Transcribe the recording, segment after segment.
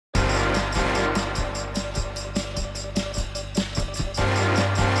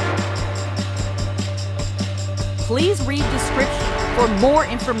Please read description for more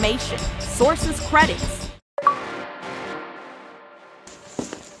information. Sources credits.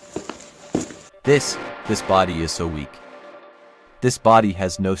 This body is so weak. This body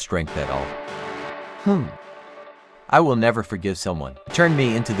has no strength at all. I will never forgive someone who turned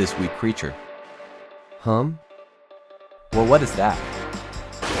me into this weak creature. Well, what is that?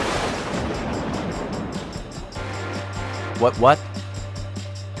 What?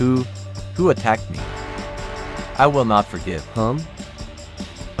 Who attacked me? I will not forgive.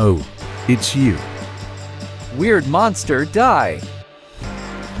 Oh, it's you. Weird monster, die!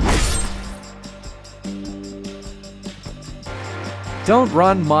 Don't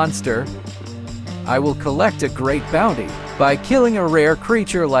run, monster. I will collect a great bounty by killing a rare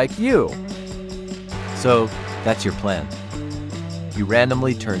creature like you. So, that's your plan. You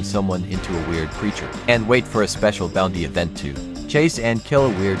randomly turn someone into a weird creature and wait for a special bounty event to chase and kill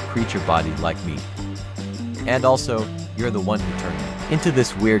a weird creature body like me. And also, you're the one who turned me into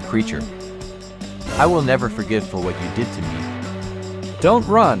this weird creature. I will never forgive for what you did to me. Don't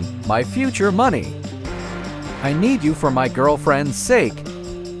run, my future money. I need you for my girlfriend's sake.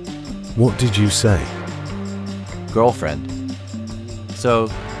 What did you say? Girlfriend. So,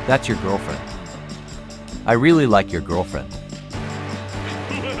 that's your girlfriend. I really like your girlfriend.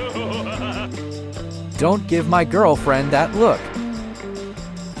 Don't give my girlfriend that look.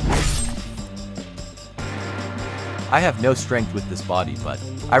 I have no strength with this body, but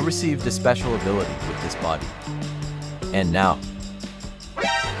I received a special ability with this body. And now,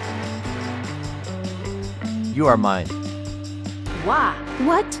 you are mine. Why?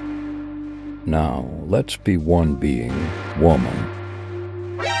 What? Now, let's be one being, woman.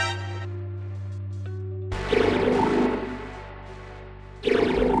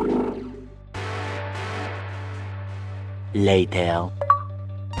 Later.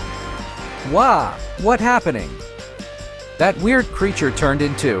 Wow, what happening? That weird creature turned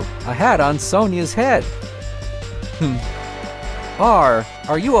into a hat on Sonia's head.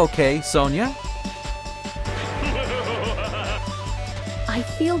 Are you okay, Sonia? I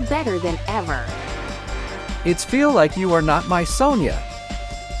feel better than ever. It's feel like you are not my Sonia.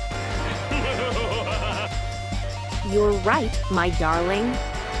 You're right, my darling.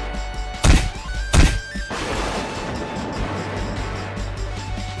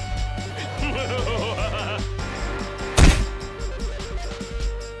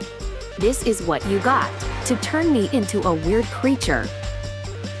 This is what you got to turn me into a weird creature.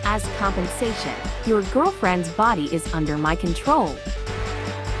 As compensation, your girlfriend's body is under my control.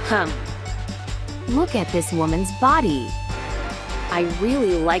 Look at this woman's body. I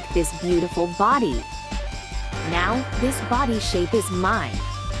really like this beautiful body. Now, this body shape is mine.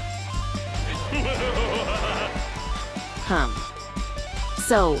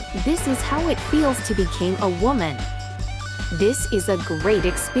 So, this is how it feels to become a woman. This is a great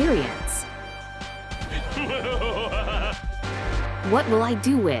experience. What will I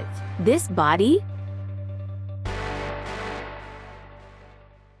do with this body?